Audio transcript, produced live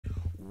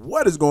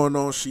What is going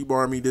on, Shib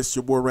Army? This is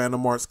your boy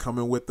Random Arts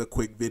coming with a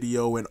quick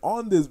video. And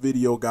on this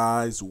video,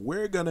 guys,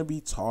 we're going to be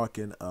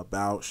talking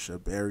about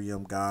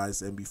SHIBARIUM,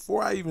 guys. And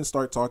before I even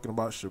start talking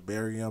about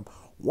SHIBARIUM,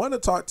 want to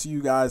talk to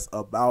you guys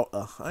about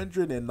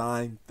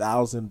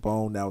 109,000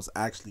 bone that was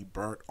actually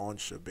burnt on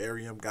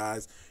SHIBARIUM,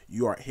 guys.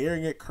 You are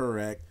hearing it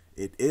correct.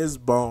 It is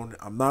bone.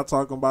 I'm not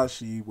talking about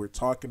SHIB. We're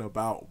talking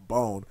about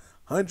bone.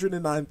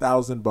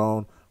 109,000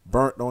 bone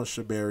burnt on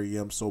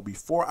SHIBARIUM. So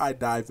before I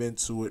dive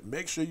into it,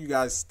 make sure you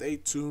guys stay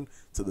tuned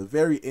to the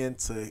very end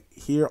to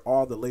hear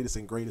all the latest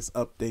and greatest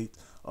updates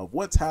of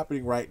what's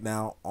happening right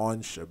now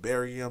on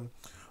SHIBARIUM.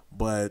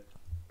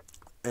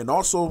 And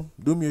also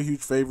do me a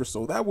huge favor,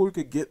 so that way we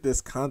could get this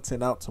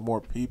content out to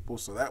more people,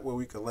 so that way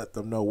we can let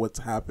them know what's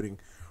happening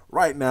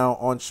right now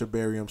on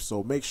SHIBARIUM.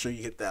 So make sure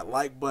you hit that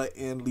like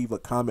button, leave a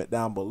comment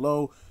down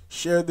below,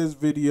 share this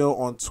video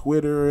on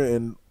Twitter,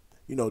 and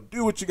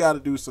do what you got to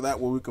do so that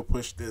way we can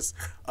push this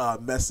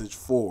message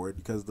forward,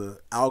 because the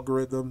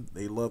algorithm,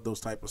 they love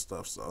those type of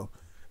stuff. So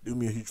do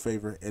me a huge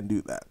favor and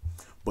do that.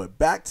 But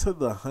back to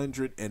the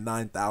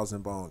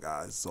 109,000 bone,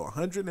 guys. So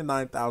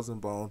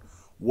 109,000 bone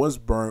was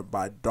burnt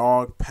by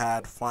Dog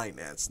Pad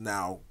Finance.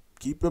 Now,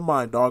 keep in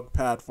mind, Dog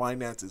Pad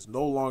Finance is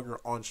no longer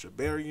on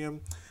SHIBARIUM.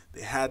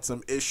 They had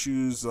some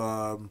issues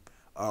with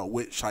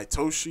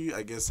Satoshi,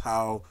 I guess,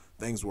 how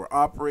things were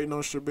operating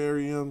on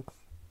SHIBARIUM.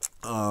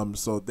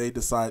 So they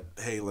decide,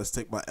 hey, let's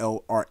take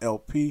our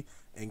LP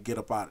and get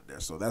up out of there.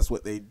 So that's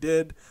what they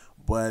did.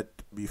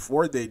 But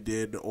before they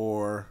did,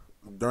 or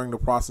during the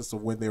process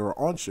of when they were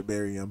on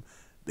SHIBARIUM,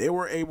 they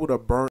were able to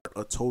burn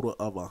a total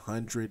of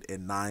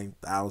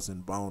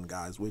 109,000 bone,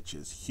 guys, which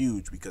is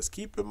huge, because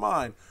keep in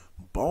mind,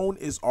 bone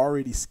is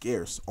already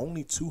scarce.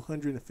 Only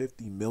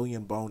 250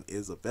 million bone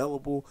is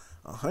available.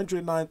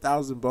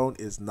 109,000 bone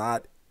is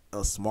not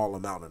a small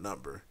amount of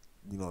number,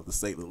 to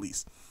say the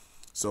least.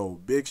 So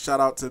big shout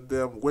out to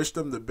them. Wish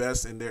them the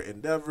best in their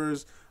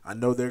endeavors. I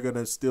know they're going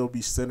to still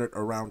be centered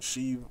around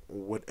SHIB,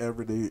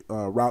 whatever the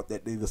route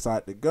that they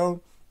decide to go.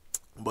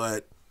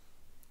 But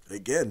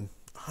again,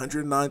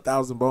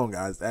 109,000 bone,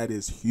 guys, that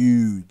is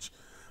huge.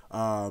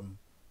 So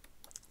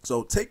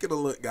taking a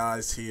look,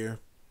 guys, here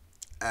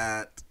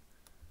at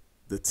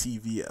the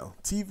TVL.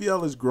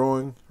 TVL is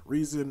growing.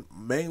 Reason,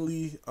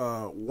 mainly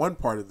one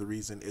part of the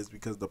reason is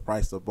because the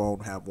price of bone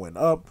have went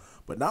up.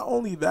 But not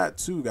only that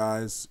too,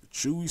 guys,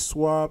 Chewy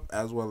Swap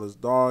as well as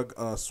Dog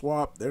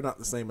Swap, they're not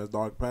the same as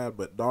Dog Pad,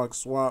 but Dog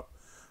Swap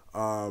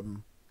are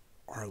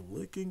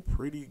looking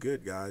pretty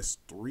good, guys.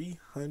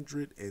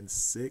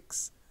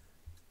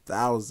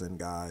 306,000,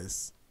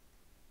 guys.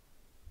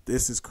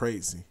 This is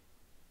crazy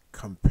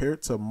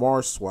compared to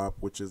Mars Swap,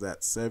 which is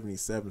at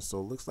 77. So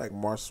it looks like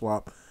Mars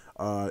Swap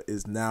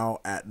is now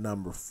at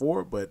number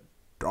 4, but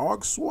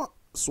Dog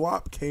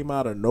Swap came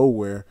out of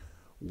nowhere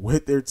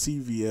with their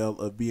TVL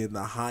of being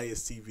the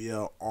highest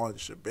TVL on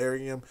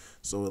SHIBARIUM.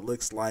 So it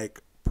looks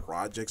like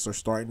projects are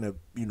starting to,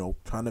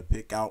 trying to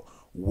pick out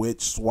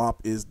which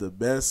swap is the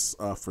best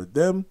for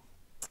them.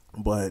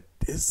 But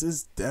this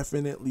is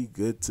definitely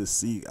good to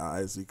see,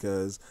 guys,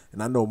 because,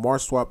 and I know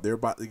Mars Swap, they're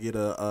about to get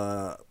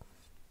an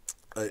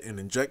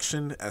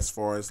injection as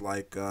far as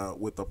like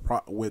with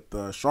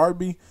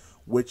Sharby,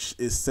 which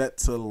is set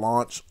to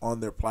launch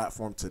on their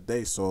platform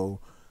today. So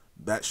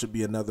that should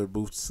be another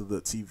boost to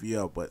the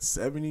TVL. But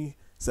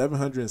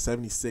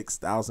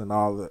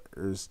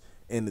 $776,000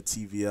 in the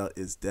TVL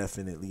is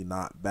definitely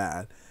not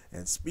bad.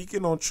 And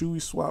speaking on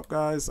Chewy Swap,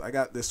 guys, I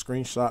got this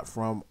screenshot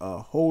from a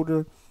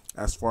holder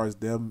as far as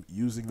them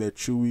using their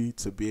Chewy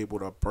to be able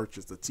to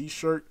purchase the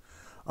t-shirt.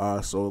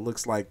 So it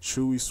looks like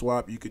Chewy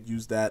Swap, you could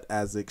use that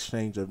as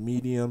exchange of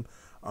medium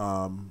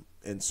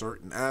in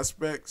certain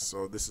aspects.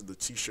 So this is the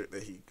t-shirt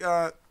that he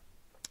got.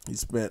 He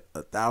spent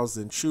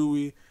 1,000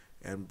 Chewy,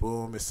 and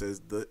boom, it says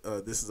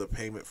this is a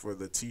payment for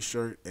the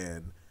t-shirt.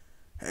 And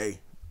hey,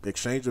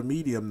 exchange of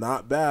medium,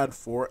 not bad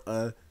for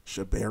a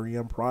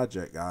SHIBARIUM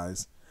project,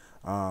 guys.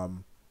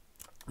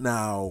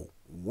 Now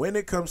when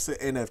it comes to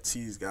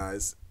NFTs,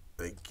 guys,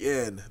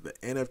 again, the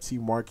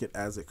NFT market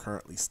as it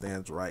currently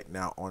stands right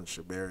now on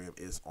SHIBARIUM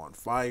is on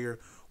fire.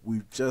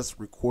 We've just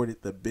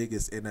recorded the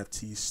biggest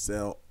NFT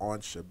sale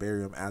on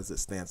SHIBARIUM as it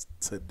stands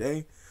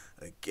today.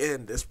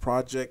 Again, this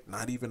project,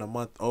 not even a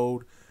month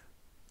old,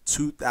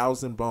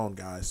 2,000 bone,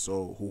 guys.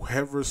 So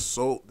whoever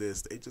sold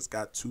this, they just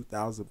got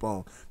 2,000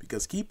 bone.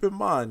 Because keep in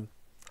mind,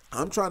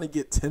 I'm trying to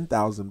get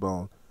 10,000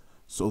 bone.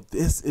 So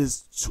this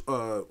is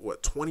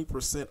what,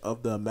 20%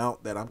 of the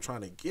amount that I'm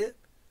trying to get.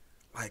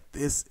 Like,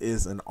 this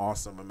is an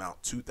awesome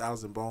amount.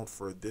 2,000 bone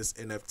for this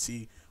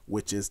NFT,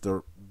 which is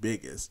the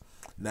biggest.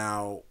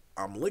 Now,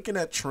 I'm looking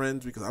at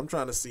trends because I'm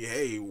trying to see,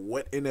 hey,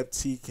 what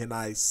NFT can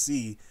I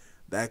see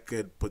that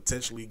could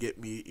potentially get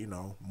me,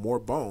 more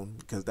bone,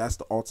 because that's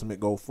the ultimate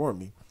goal for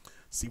me.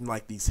 Seem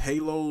like these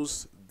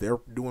halos, they're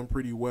doing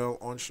pretty well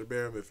on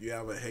SHIBARIUM. If you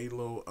have a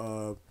halo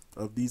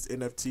of these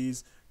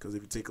NFTs, because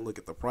if you take a look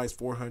at the price,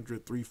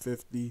 400,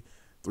 350,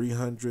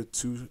 300,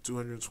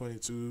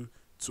 222,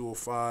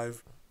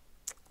 205,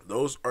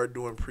 those are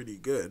doing pretty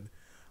good.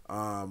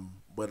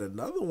 But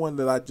another one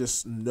that I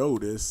just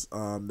noticed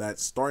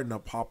that's starting to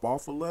pop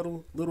off a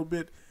little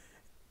bit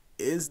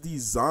is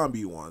these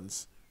zombie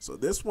ones. So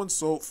this one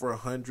sold for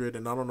 100,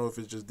 and I don't know if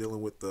it's just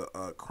dealing with the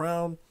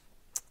crown,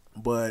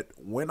 but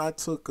when I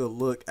took a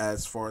look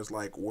as far as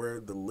like where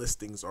the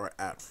listings are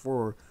at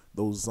for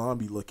those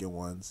zombie looking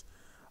ones,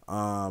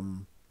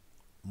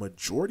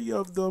 majority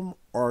of them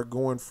are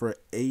going for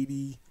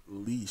 80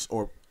 leash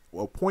or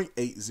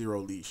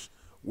 0.80 leash,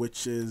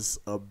 which is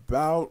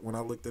about, when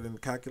I looked at it in the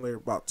calculator,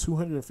 about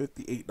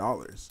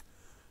 $258.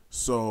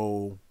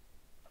 So,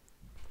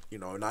 you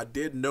know, and I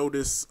did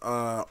notice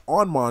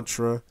on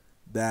Mantra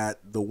that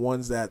the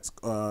ones that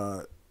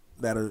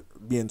are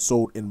being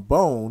sold in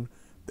bone,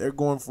 they're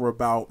going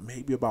for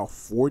maybe about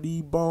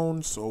 40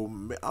 bones. So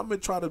I'm gonna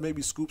try to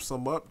maybe scoop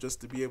some up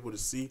just to be able to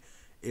see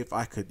if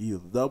I could either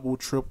double,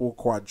 triple,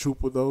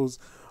 quadruple those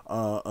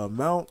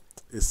amount,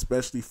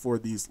 especially for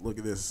these. Look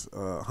at this,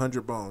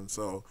 100 bones.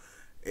 So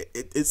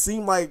it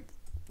seemed like,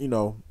 you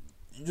know,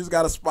 you just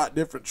got to spot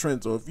different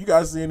trends. So if you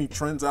guys see any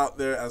trends out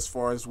there as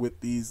far as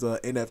with these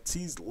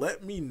NFTs,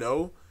 let me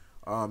know.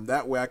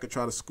 That way I could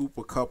try to scoop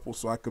a couple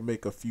so I could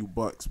make a few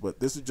bucks.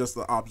 But this is just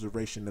the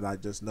observation that I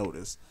just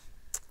noticed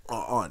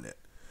on it.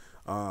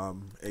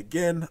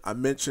 Again, I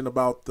mentioned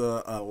about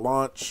the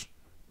launch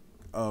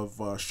of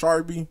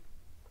Sharby.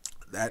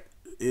 That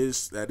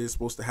is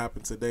supposed to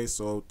happen today.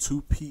 So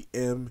 2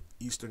 p.m.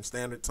 Eastern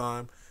Standard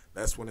Time.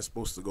 That's when it's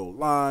supposed to go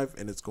live,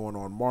 and it's going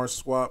on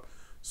SHIBASWAP.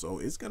 So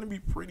it's going to be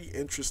pretty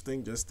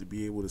interesting just to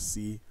be able to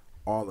see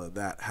all of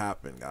that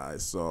happen,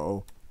 guys.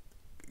 So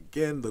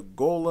again, the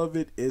goal of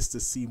it is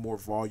to see more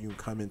volume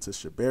come into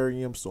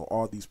SHIBARIUM. So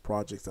all these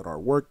projects that are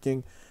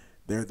working,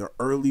 they're the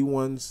early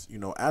ones. You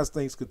know, as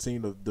things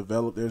continue to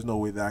develop, there's no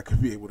way that I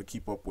could be able to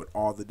keep up with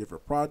all the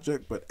different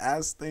projects. But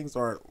as things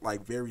are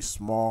like very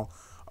small,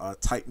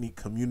 tight-knit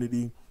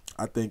community,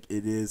 I think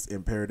it is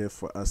imperative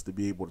for us to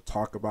be able to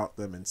talk about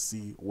them and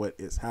see what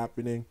is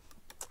happening.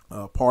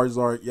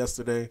 Parzart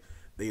yesterday,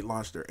 they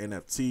launched their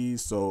NFTs.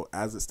 So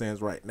as it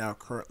stands right now,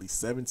 currently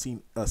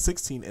 16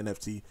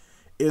 NFT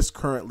is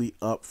currently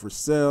up for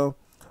sale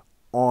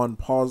on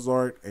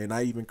Parzart, and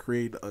I even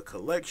created a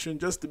collection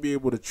just to be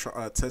able to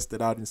try, test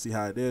it out and see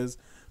how it is.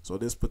 So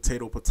this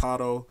potato,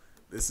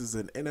 this is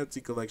an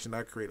NFT collection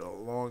I created a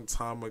long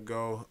time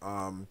ago.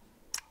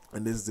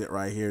 And this is it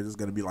right here. This is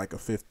going to be like a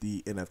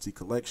 50 NFT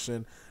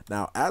collection.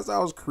 Now, as I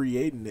was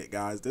creating it,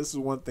 guys, this is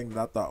one thing that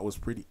I thought was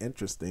pretty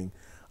interesting.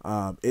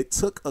 It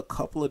took a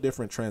couple of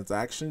different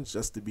transactions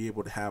just to be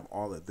able to have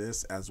all of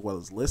this as well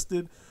as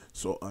listed.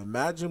 So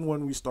imagine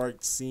when we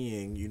start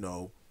seeing, you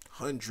know,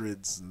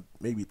 hundreds and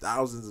maybe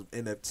thousands of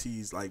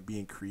NFTs like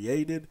being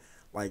created.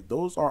 Like,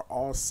 those are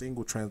all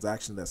single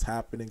transactions that's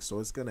happening. So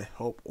it's going to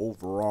help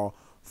overall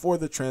for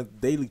the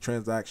daily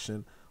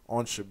transaction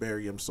on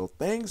SHIBARIUM. So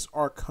things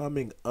are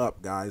coming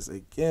up, guys.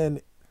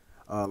 Again,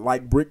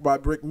 like Brick by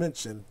Brick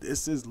mentioned,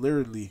 this is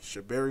literally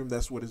SHIBARIUM.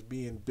 That's what is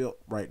being built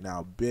right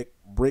now, brick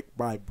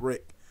by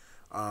brick.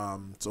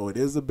 So it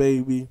is a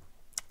baby.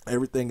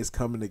 Everything is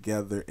coming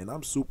together, and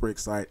I'm super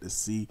excited to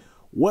see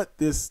what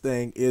this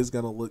thing is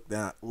going to look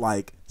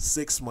like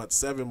 6 months,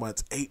 7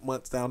 months, 8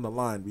 months down the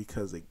line.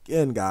 Because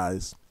again,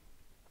 guys,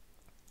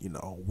 you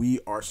know,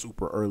 we are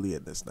super early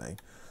in this thing.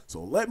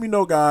 So let me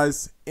know,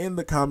 guys, in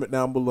the comment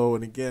down below.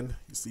 And again,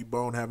 you see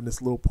Bone having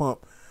this little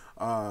pump.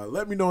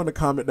 Let me know in the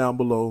comment down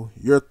below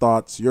your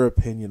thoughts, your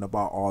opinion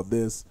about all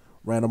this.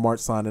 Random Art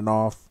signing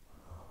off.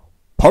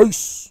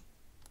 Peace.